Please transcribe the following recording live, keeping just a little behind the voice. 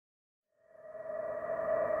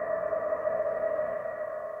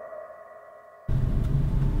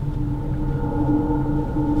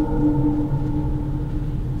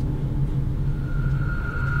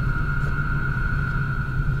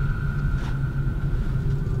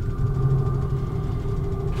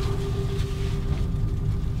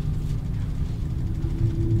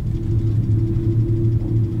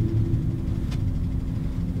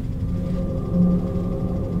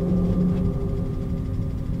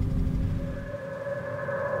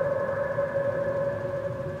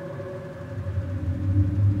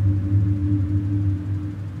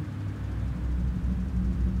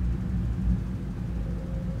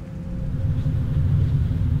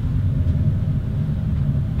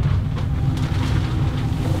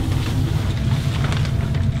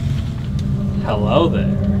Hello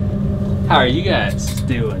there. How are you guys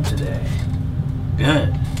doing today?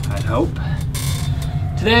 Good, I'd hope.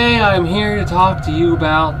 Today I'm here to talk to you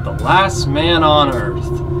about The Last Man on Earth,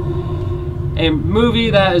 a movie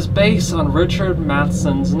that is based on Richard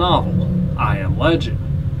Matheson's novel, I Am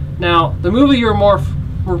Legend. Now, the movie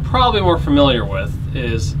we're probably more familiar with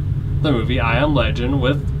is the movie I Am Legend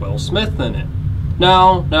with Will Smith in it.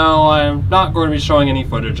 No, I'm not going to be showing any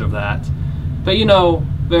footage of that, but you know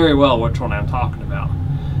very well which one I'm talking about.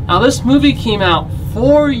 Now, this movie came out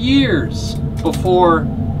 4 years before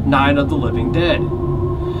Night of the Living Dead,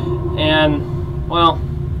 and, well,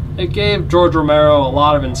 it gave George Romero a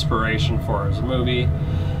lot of inspiration for his movie,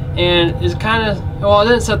 and it's kind of, well, it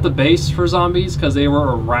didn't set the base for zombies because they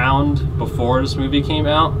were around before this movie came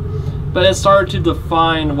out, but it started to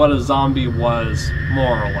define what a zombie was,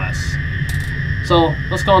 more or less. So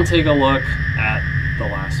let's go and take a look at The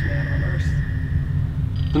Last Man on Earth.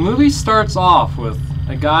 The movie starts off with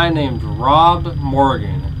a guy named Rob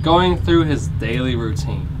Morgan going through his daily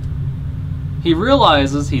routine. He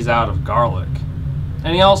realizes he's out of garlic,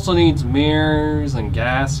 and he also needs mirrors and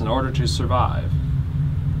gas in order to survive.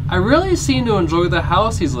 I really seem to enjoy the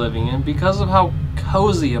house he's living in because of how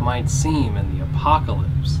cozy it might seem in the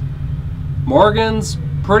apocalypse. Morgan's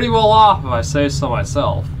pretty well off, if I say so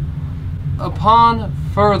myself. Upon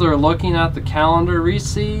further looking at the calendar, we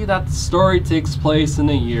see that the story takes place in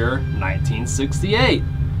the year 1968,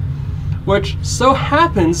 which so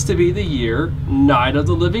happens to be the year Night of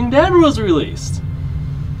the Living Dead was released.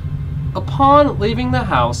 Upon leaving the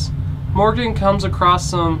house, Morgan comes across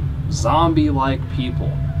some zombie-like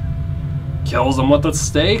people, kills them with a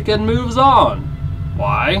stake, and moves on.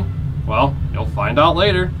 Why? Well, you'll find out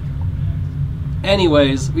later.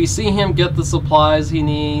 Anyways, we see him get the supplies he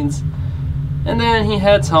needs, and then he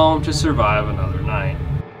heads home to survive another night.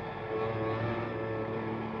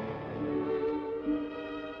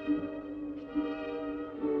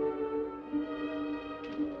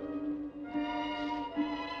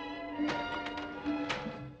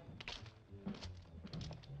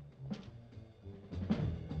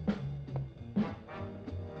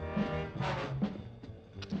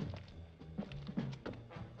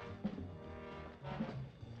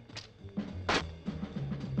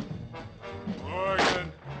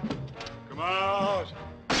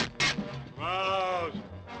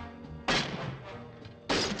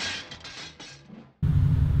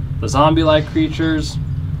 The zombie-like creatures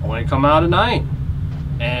only come out at night,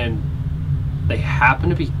 and they happen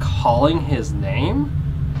to be calling his name?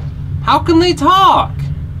 How can they talk?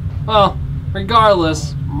 Well,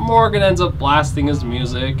 regardless, Morgan ends up blasting his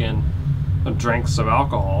music and drinks some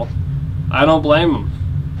alcohol. I don't blame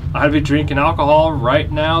him. I'd be drinking alcohol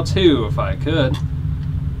right now too if I could.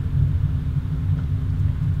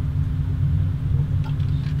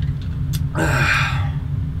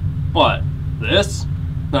 What? This?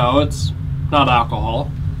 No, it's not alcohol.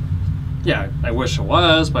 Yeah, I wish it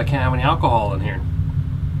was, but I can't have any alcohol in here.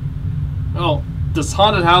 Oh, this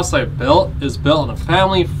haunted house I built is built in a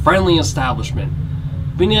family-friendly establishment,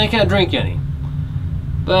 meaning I can't drink any.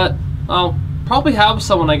 But I'll probably have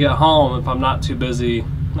some when I get home if I'm not too busy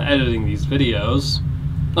editing these videos.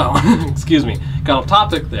 Oh, excuse me, got off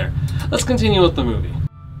topic there. Let's continue with the movie.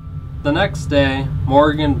 The next day,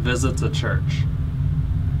 Morgan visits a church,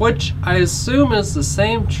 which I assume is the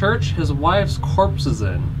same church his wife's corpse is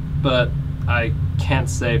in, but I can't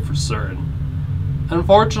say for certain.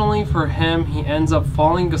 Unfortunately for him, he ends up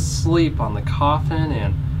falling asleep on the coffin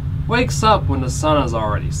and wakes up when the sun has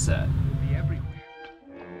already set.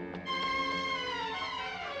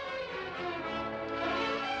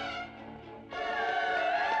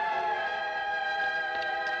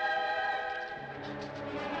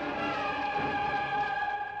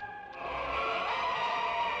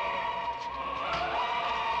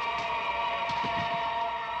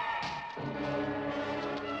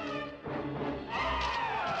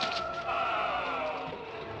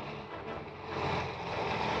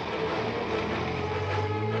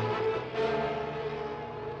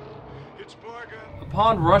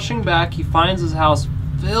 Upon rushing back, he finds his house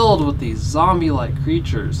filled with these zombie-like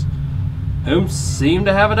creatures, whom seem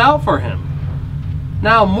to have it out for him.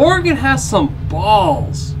 Now, Morgan has some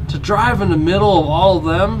balls to drive in the middle of all of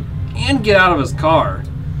them and get out of his car.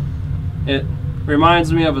 It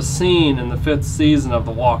reminds me of a scene in the 5th season of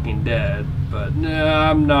The Walking Dead, but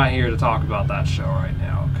I'm not here to talk about that show right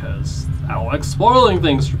now, because I don't like spoiling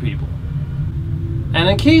things for people. And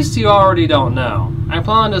in case you already don't know, I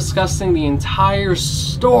plan on discussing the entire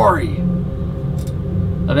story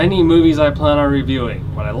of any movies I plan on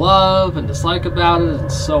reviewing, what I love and dislike about it, and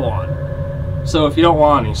so on. So if you don't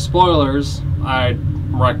want any spoilers, I'd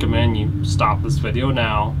recommend you stop this video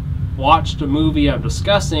now, watch the movie I'm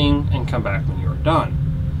discussing, and come back when you're done.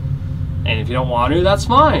 And if you don't want to, that's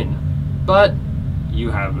fine, but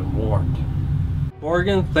you have been warned.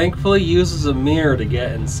 Morgan thankfully uses a mirror to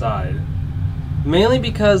get inside, mainly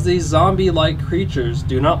because these zombie-like creatures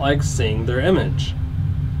do not like seeing their image.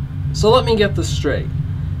 So let me get this straight.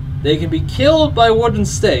 They can be killed by wooden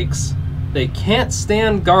stakes, they can't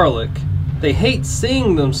stand garlic, they hate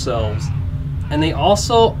seeing themselves, and they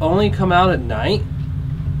also only come out at night?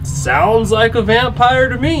 Sounds like a vampire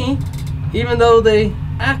to me, even though they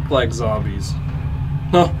act like zombies.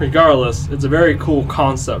 Well, regardless, it's a very cool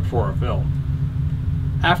concept for a film.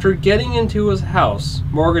 After getting into his house,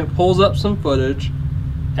 Morgan pulls up some footage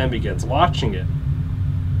and begins watching it.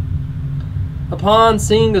 Upon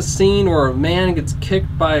seeing a scene where a man gets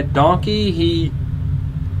kicked by a donkey, he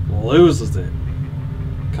loses it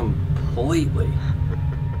completely.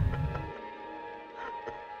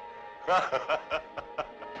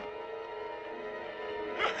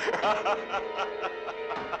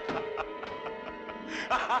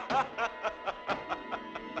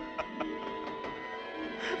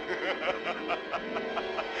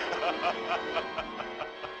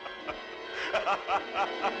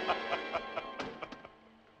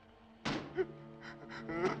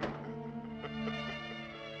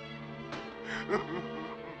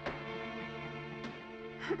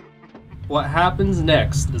 What happens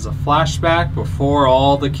next is a flashback before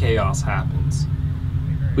all the chaos happens.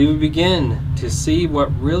 We will begin to see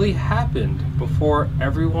what really happened before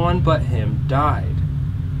everyone but him died.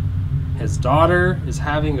 His daughter is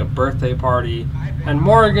having a birthday party, and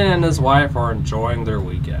Morgan and his wife are enjoying their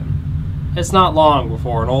weekend. It's not long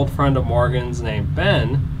before an old friend of Morgan's named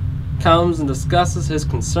Ben comes and discusses his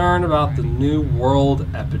concern about the new world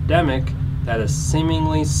epidemic that is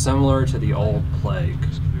seemingly similar to the old plague.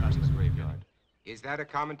 Is that a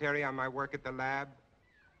commentary on my work at the lab?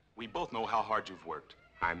 We both know how hard you've worked.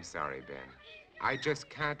 I'm sorry, Ben. I just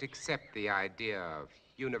can't accept the idea of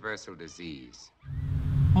universal disease.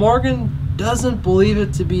 Morgan doesn't believe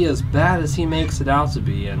it to be as bad as he makes it out to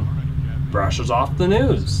be and brushes off the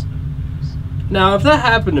news. Now, if that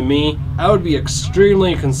happened to me, I would be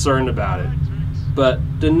extremely concerned about it.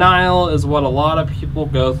 But denial is what a lot of people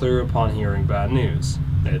go through upon hearing bad news.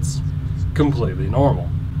 It's completely normal.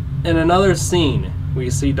 In another scene,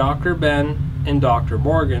 we see Dr. Ben and Dr.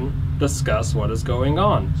 Morgan discuss what is going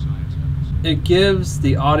on. It gives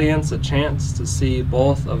the audience a chance to see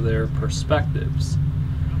both of their perspectives.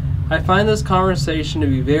 I find this conversation to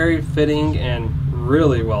be very fitting and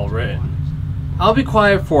really well written. I'll be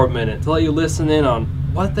quiet for a minute to let you listen in on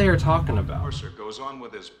what they are talking about. Mercer goes on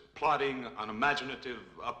with his plotting, unimaginative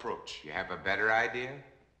approach. You have a better idea?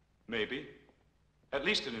 Maybe. At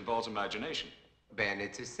least it involves imagination. Ben,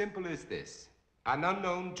 it's as simple as this. An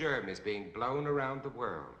unknown germ is being blown around the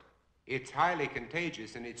world. It's highly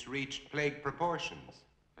contagious and it's reached plague proportions.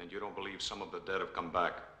 And you don't believe some of the dead have come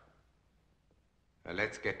back? Now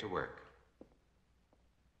let's get to work.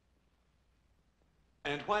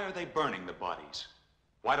 And why are they burning the bodies?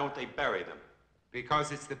 Why don't they bury them?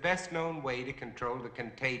 Because it's the best known way to control the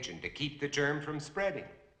contagion, to keep the germ from spreading.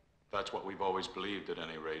 That's what we've always believed, at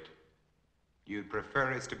any rate. You'd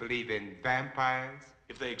prefer us to believe in vampires?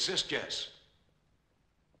 If they exist, yes.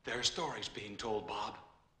 There are stories being told, Bob.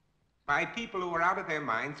 By people who are out of their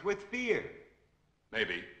minds with fear.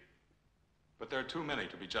 Maybe. But there are too many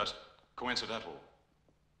to be just coincidental.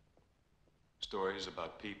 Stories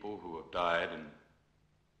about people who have died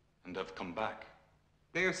and have come back.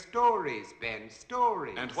 They're stories, Ben,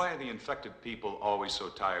 stories. And why are the infected people always so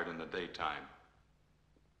tired in the daytime?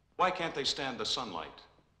 Why can't they stand the sunlight?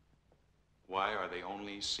 Why are they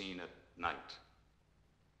only seen at night?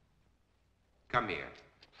 Come here.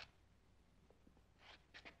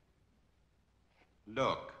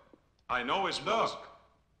 Look. I know his nose. Look.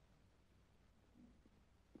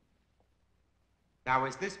 Now,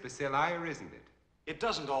 is this bacilli or isn't it? It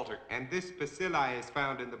doesn't alter. And this bacilli is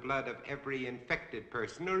found in the blood of every infected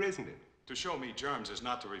person, or isn't it? To show me germs is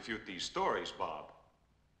not to refute these stories, Bob.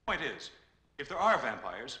 Point is, if there are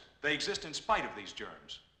vampires, they exist in spite of these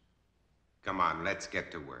germs. Come on, let's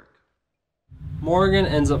get to work. Morgan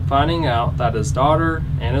ends up finding out that his daughter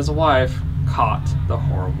and his wife caught the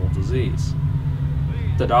horrible disease.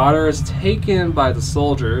 The daughter is taken by the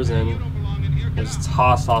soldiers and is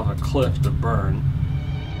tossed off a cliff to burn.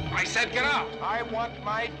 I said get out! I want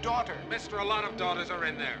my daughter. Mister, a lot of daughters are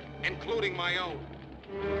in there, including my own.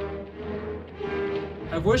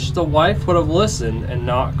 I wish the wife would have listened and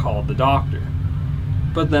not called the doctor.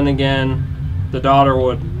 But then again, the daughter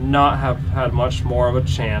would not have had much more of a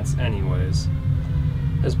chance anyways,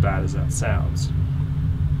 as bad as that sounds.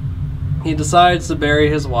 He decides to bury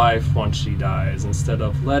his wife once she dies instead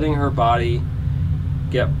of letting her body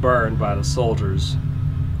get burned by the soldiers,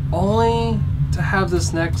 only to have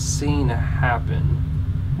this next scene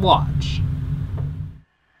happen. Watch.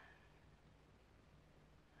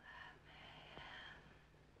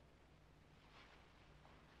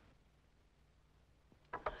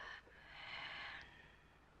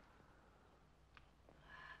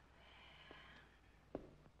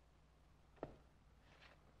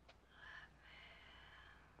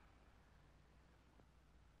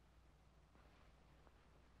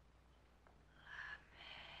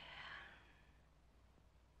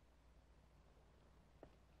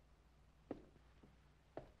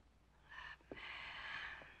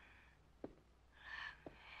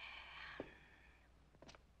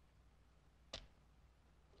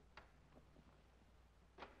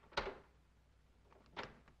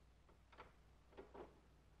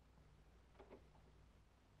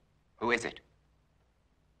 Who is it?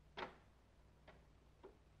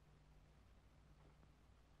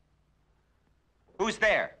 Who's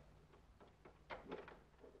there?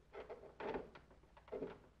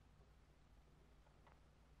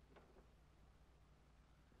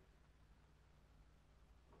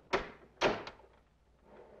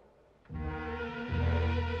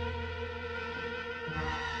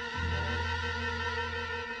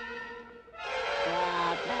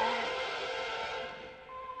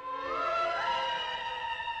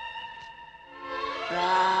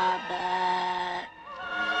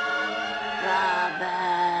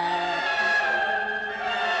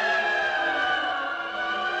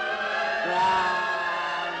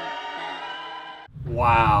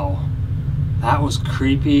 Wow, that was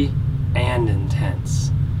creepy and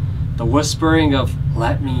intense. The whispering of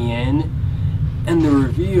 "let me in" and the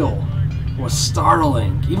reveal was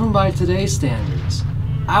startling, even by today's standards.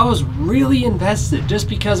 I was really invested just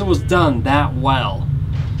because it was done that well.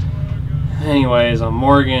 Anyways,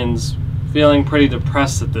 Morgan's feeling pretty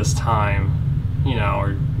depressed at this time,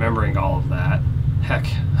 remembering all of that. Heck,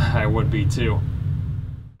 I would be too.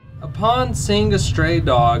 Upon seeing a stray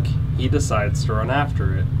dog, he decides to run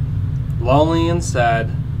after it. Lonely and sad,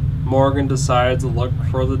 Morgan decides to look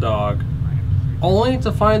for the dog, only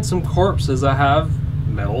to find some corpses that have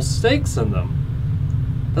metal stakes in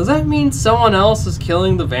them. Does that mean someone else is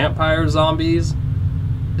killing the vampire zombies?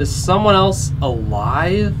 Is someone else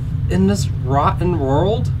alive in this rotten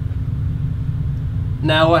world?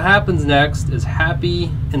 Now what happens next is happy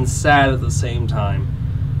and sad at the same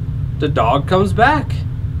time. The dog comes back,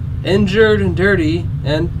 injured and dirty,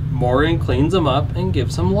 and Morgan cleans him up and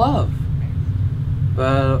gives him love.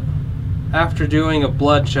 But after doing a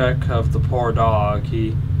blood check of the poor dog,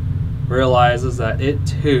 he realizes that it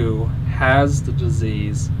too has the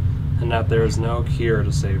disease and that there is no cure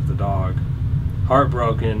to save the dog.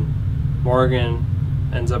 Heartbroken, Morgan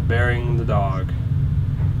ends up burying the dog.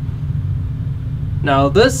 Now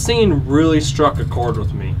this scene really struck a chord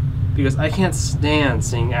with me because I can't stand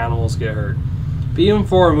seeing animals get hurt. But even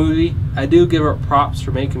for a movie, I do give it props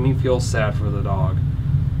for making me feel sad for the dog.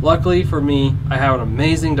 Luckily for me, I have an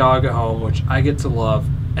amazing dog at home which I get to love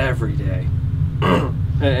every day.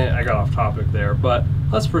 I got off topic there, but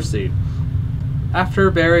let's proceed.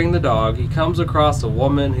 After burying the dog, he comes across a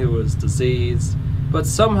woman who is diseased, but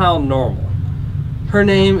somehow normal. Her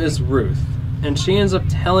name is Ruth, and she ends up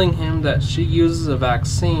telling him that she uses a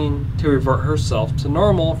vaccine to revert herself to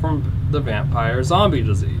normal from the vampire zombie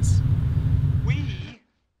disease.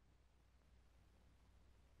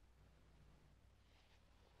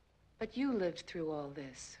 But you lived through all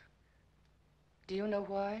this. Do you know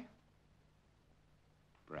why?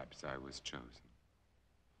 Perhaps I was chosen.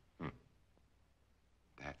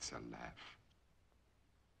 That's a laugh.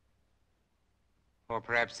 Or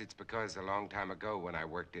perhaps it's because a long time ago when I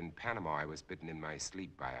worked in Panama, I was bitten in my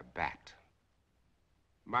sleep by a bat.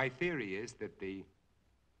 My theory is that the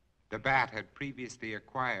bat had previously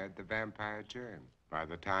acquired the vampire germ. By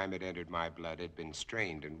the time it entered my blood, it had been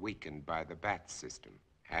strained and weakened by the bat system.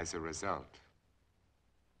 As a result,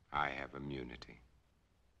 I have immunity.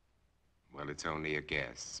 Well, it's only a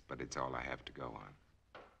guess, but it's all I have to go on.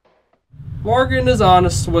 Morgan is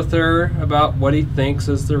honest with her about what he thinks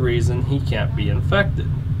is the reason he can't be infected.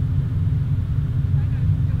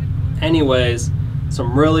 Anyways,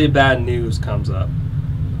 some really bad news comes up.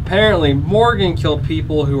 Apparently, Morgan killed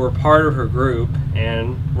people who were part of her group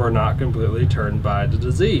and were not completely turned by the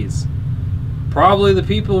disease. Probably the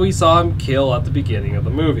people we saw him kill at the beginning of the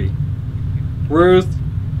movie. Ruth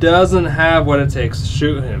doesn't have what it takes to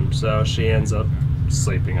shoot him, so she ends up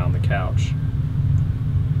sleeping on the couch.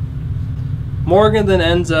 Morgan then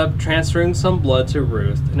ends up transferring some blood to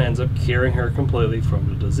Ruth and ends up curing her completely from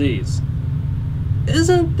the disease.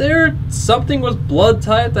 isn't there something with blood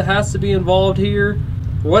type that has to be involved here?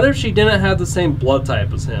 What if she didn't have the same blood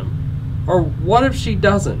type as him? Or what if she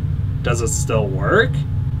doesn't? Does it still work?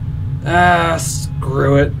 Ah,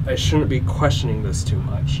 screw it. I shouldn't be questioning this too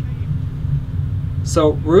much.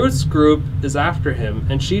 So Ruth's group is after him,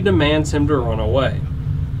 and she demands him to run away,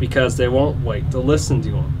 because they won't wait to listen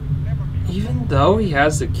to him, even though he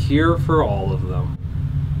has the cure for all of them.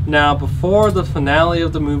 Now, before the finale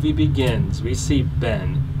of the movie begins, we see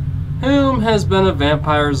Ben, whom has been a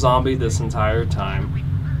vampire zombie this entire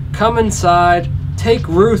time, come inside, take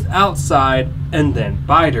Ruth outside, and then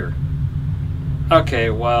bite her. Okay,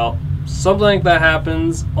 well, something like that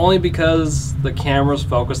happens only because the camera's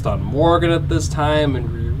focused on Morgan at this time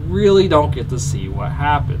and we really don't get to see what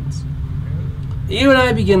happens. Even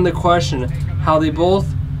I begin to question how they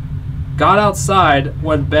both got outside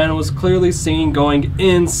when Ben was clearly seen going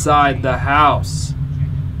inside the house.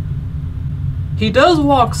 He does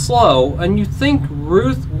walk slow, and you think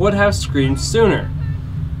Ruth would have screamed sooner.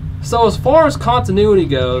 So as far as continuity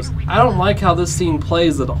goes, I don't like how this scene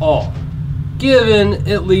plays at all, given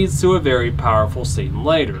it leads to a very powerful scene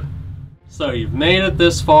later. So you've made it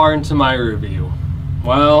this far into my review.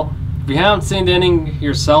 Well, if you haven't seen the ending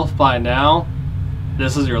yourself by now,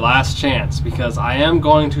 this is your last chance, because I am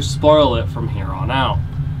going to spoil it from here on out.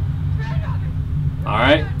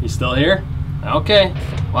 Alright, you still here? Okay,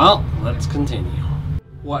 well, let's continue.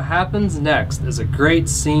 What happens next is a great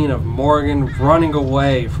scene of Morgan running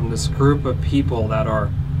away from this group of people that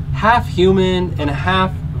are half human and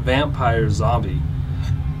half vampire zombie.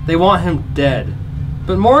 They want him dead,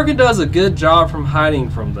 but Morgan does a good job from hiding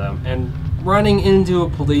from them and running into a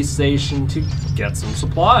police station to get some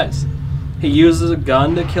supplies. He uses a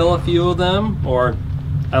gun to kill a few of them, or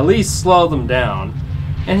at least slow them down,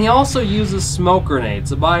 and he also uses smoke grenades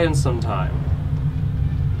to buy him some time.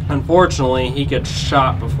 Unfortunately, he gets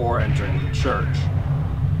shot before entering the church.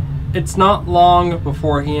 It's not long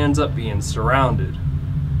before he ends up being surrounded.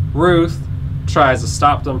 Ruth tries to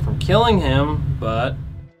stop them from killing him, but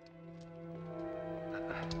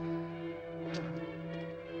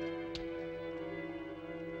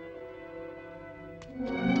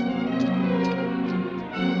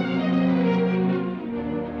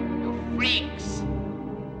Freaks!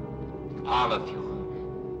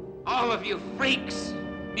 All of you freaks!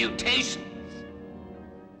 Mutations!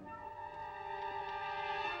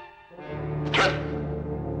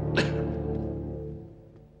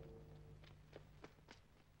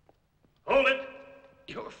 Hold it!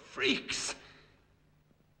 You're freaks.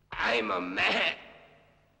 I'm a man.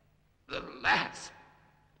 The last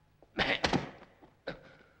man.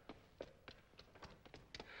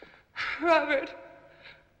 Robert.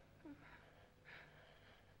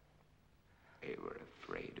 They were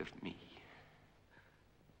afraid of me.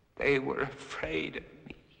 They were afraid of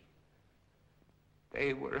me.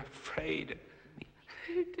 They were afraid of me.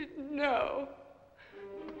 They didn't know.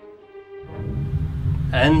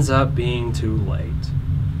 ends up being too late.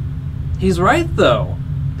 He's right though.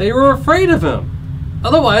 They were afraid of him.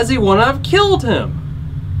 Otherwise he wouldn't have killed him.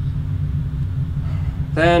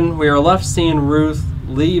 Then we are left seeing Ruth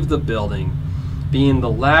leave the building, being the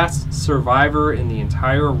last survivor in the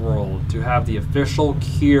entire world to have the official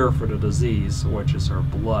cure for the disease, which is her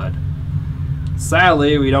blood.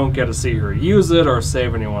 Sadly, we don't get to see her use it or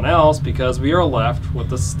save anyone else because we are left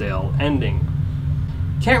with a stale ending.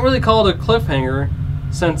 Can't really call it a cliffhanger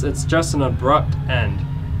since it's just an abrupt end,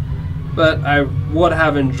 but I would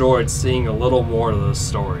have enjoyed seeing a little more of this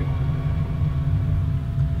story.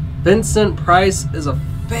 Vincent Price is a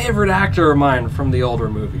favorite actor of mine from the older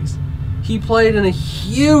movies. He played in a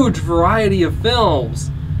huge variety of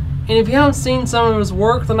films, and if you haven't seen some of his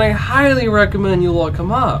work, then I highly recommend you look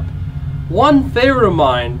him up. One favorite of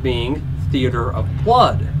mine being Theater of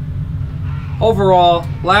Blood. Overall,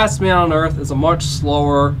 Last Man on Earth is a much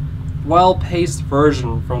slower, well-paced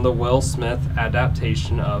version from the Will Smith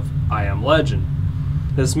adaptation of I Am Legend.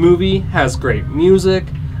 This movie has great music,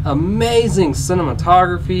 amazing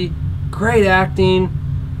cinematography, great acting,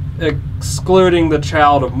 excluding the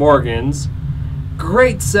child of Morgan's,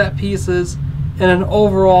 great set pieces, and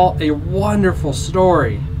overall a wonderful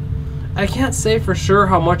story. I can't say for sure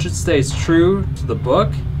how much it stays true to the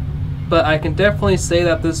book, but I can definitely say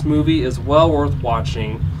that this movie is well worth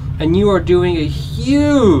watching, and you are doing a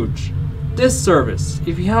huge disservice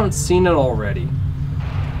if you haven't seen it already.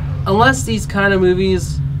 Unless these kind of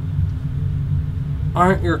movies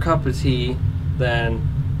aren't your cup of tea, then,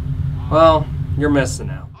 well, you're missing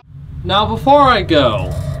out. Now before I go,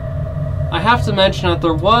 I have to mention that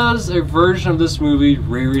there was a version of this movie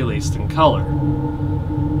re-released in color.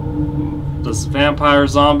 the vampire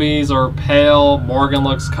zombies are pale, Morgan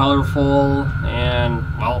looks colorful, and,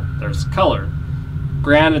 well, there's color.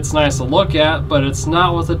 Granted, it's nice to look at, but it's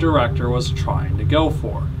not what the director was trying to go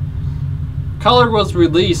for. Color was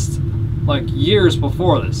released like years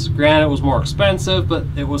before this. Granted, it was more expensive, but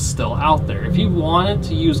it was still out there. If he wanted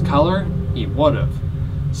to use color, he would have.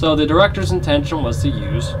 So the director's intention was to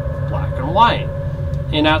use black and white,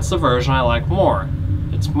 and that's the version I like more.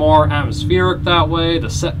 It's more atmospheric that way, the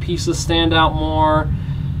set pieces stand out more,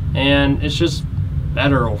 and it's just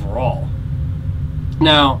better overall.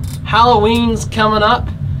 Now, Halloween's coming up,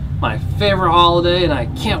 my favorite holiday, and I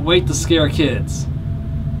can't wait to scare kids.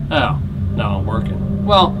 Oh, no, I'm working.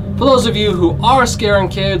 Well, for those of you who are scaring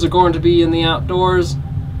kids or going to be in the outdoors,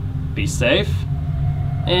 be safe,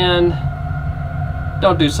 and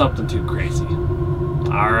don't do something too crazy.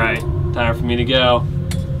 Alright, time for me to go.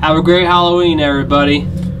 Have a great Halloween, everybody.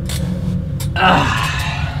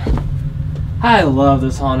 I love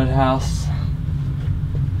this haunted house.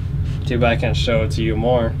 Too bad I can't show it to you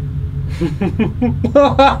more.